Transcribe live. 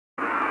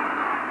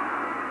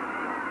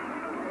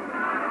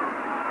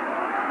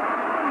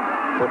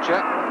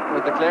Butcher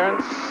with the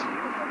clearance.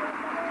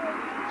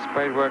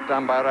 Spade work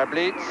done by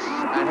Rablitz.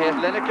 And here's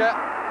Lineker.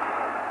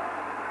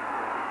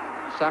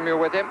 Samuel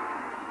with him.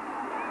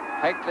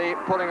 Hateley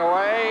pulling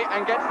away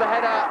and gets the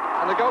header.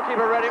 And the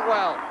goalkeeper read it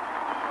well.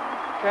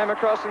 Came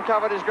across and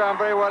covered his ground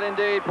very well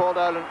indeed, Paul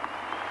Dolan.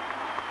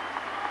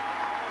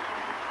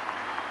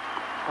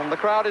 And the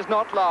crowd is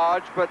not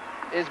large, but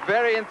is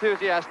very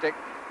enthusiastic.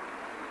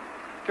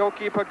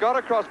 Goalkeeper got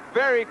across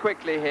very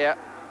quickly here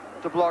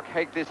to block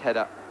Hateley's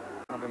header.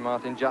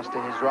 Martin just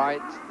to his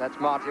right. That's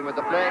Martin with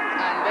the flick.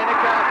 And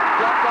Lineker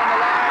blocked on the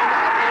line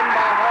and in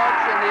by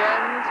Hodge in the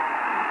end.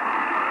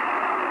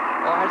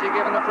 Or has he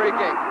given the free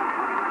kick?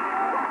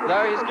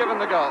 No, he's given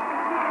the goal.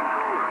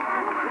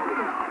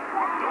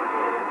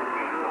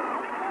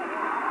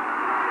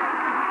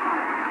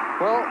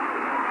 Well,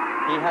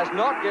 he has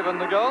not given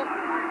the goal.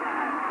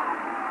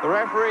 The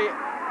referee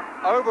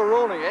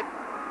overruling it.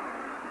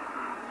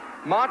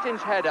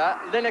 Martin's header,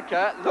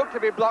 Lineker, looked to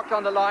be blocked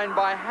on the line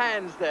by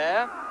hands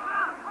there.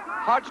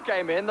 Hodge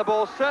came in, the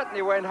ball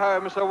certainly went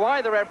home, so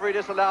why the referee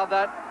disallowed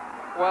that?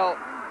 Well,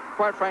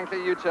 quite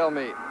frankly, you tell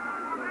me.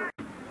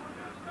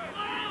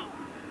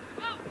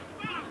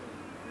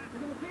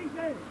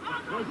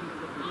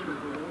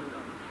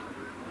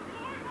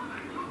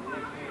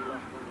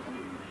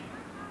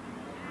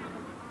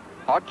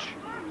 Hodge.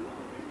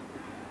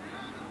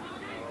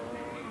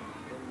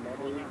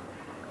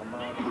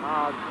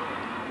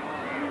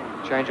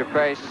 Change of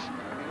pace.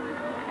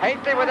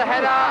 Hateley with a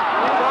header,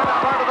 thrown in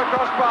front of the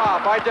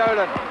crossbar by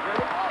Dolan.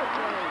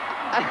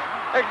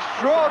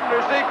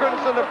 Extraordinary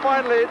sequence, and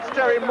finally it's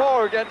Terry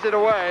Moore who gets it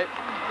away.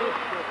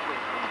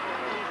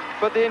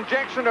 But the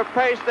injection of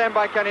pace then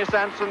by Kenny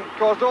Sanson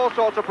caused all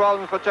sorts of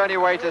problems for Tony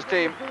Waiter's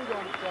team.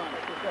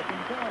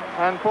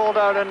 And Paul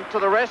Dolan to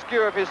the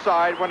rescue of his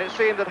side when it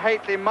seemed that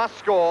Hateley must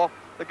score.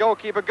 The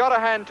goalkeeper got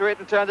a hand to it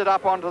and turned it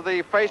up onto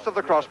the face of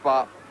the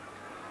crossbar.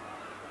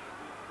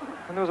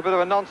 And there was a bit of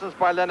a nonsense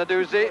by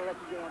Lenarduzzi.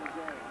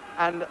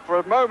 And for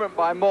a moment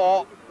by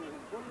Moore,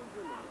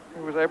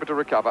 who was able to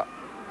recover.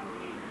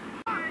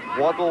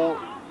 Waddle,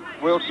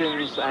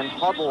 Wilkins and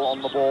Hoddle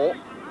on the ball.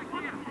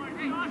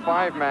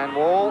 Five-man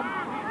wall.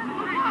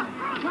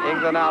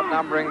 England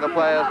outnumbering the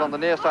players on the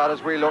near side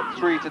as we look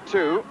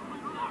 3-2.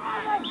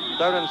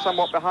 Dolan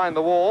somewhat behind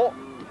the wall.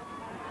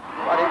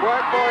 But it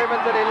worked for him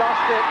until he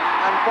lost it.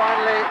 And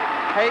finally,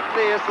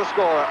 Hateley is the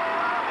scorer.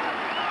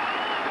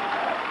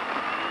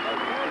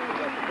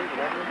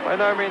 By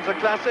no means a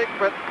classic,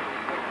 but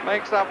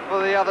makes up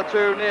for the other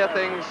two near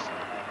things.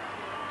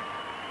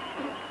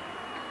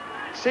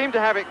 Seemed to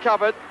have it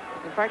covered.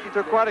 In fact, he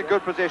took quite a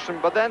good position,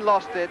 but then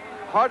lost it.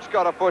 Hodge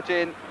got a foot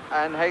in,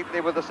 and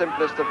Hateley with the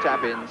simplest of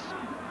tap-ins.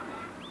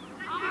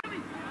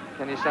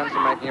 Kenny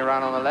Sanson making a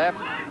run on the left.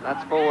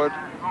 That's forward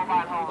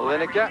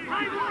Lineker.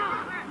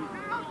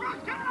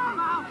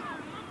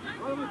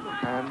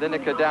 And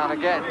Lineker down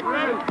again.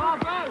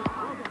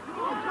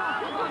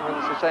 Well,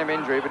 it's the same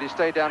injury, but he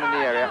stayed down in the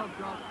area.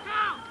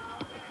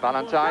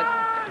 Valentine.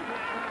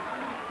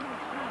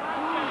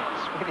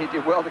 Sweeney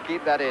did well to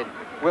keep that in.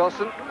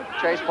 Wilson,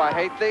 chased by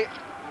Hateley.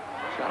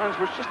 Challenge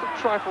was just a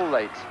trifle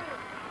late.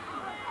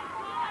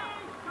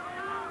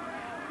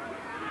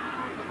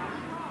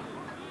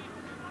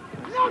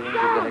 It's the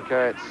injured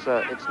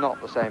Lineker. It's not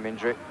the same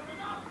injury.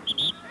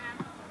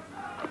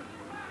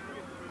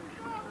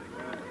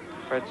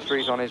 Fred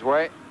Street on his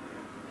way.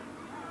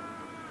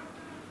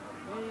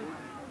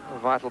 A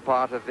vital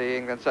part of the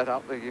England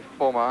setup. The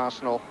former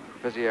Arsenal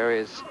physio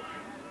is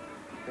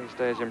these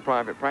days in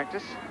private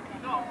practice.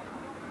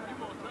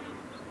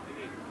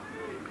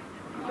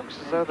 Looks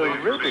as though the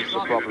rib is the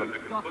problem.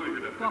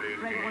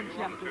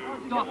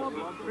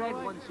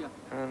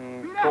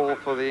 And call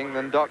for the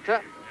England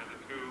doctor.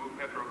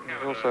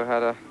 He also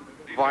had a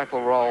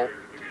vital role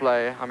to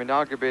play. I mean,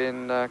 arguably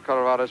in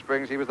Colorado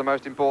Springs, he was the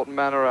most important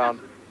man around.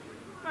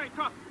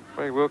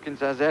 Ray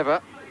Wilkins, as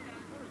ever,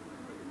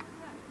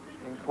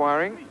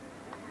 inquiring.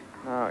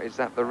 Now, is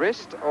that the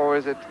wrist or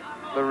is it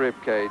the rib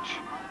cage?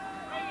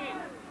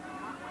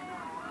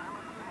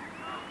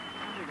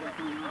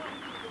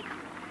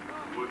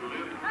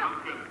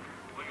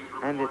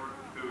 And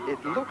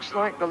it looks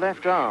like the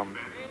left arm.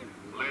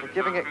 They're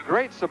giving it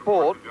great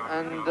support,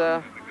 and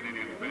the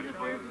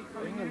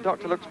England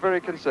doctor looks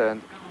very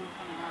concerned.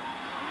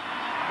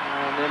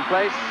 And in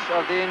place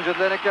of the injured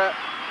Lineker,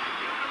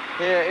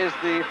 here is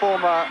the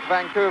former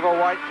Vancouver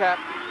Whitecap,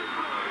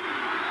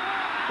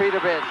 Peter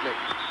Beardsley.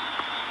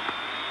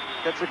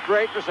 Gets a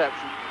great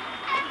reception.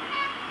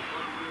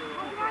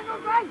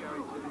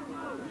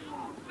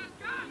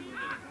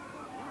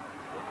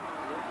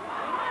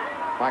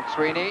 Mike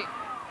Sweeney.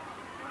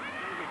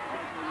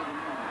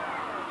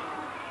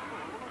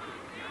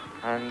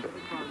 And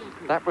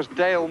that was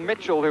Dale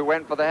Mitchell who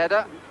went for the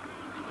header,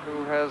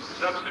 who has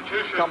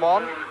come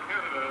on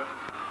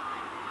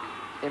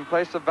in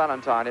place of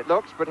Valentine, it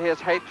looks, but here's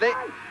Hateley.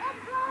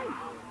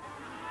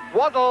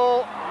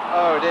 Waddle!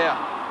 Oh dear.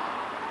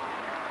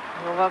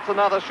 Well, that's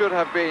another should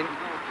have been.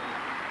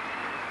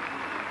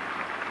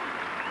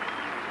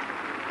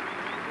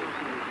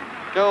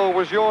 Goal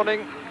was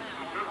yawning,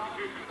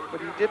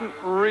 but he didn't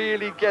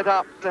really get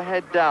up to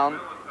head down.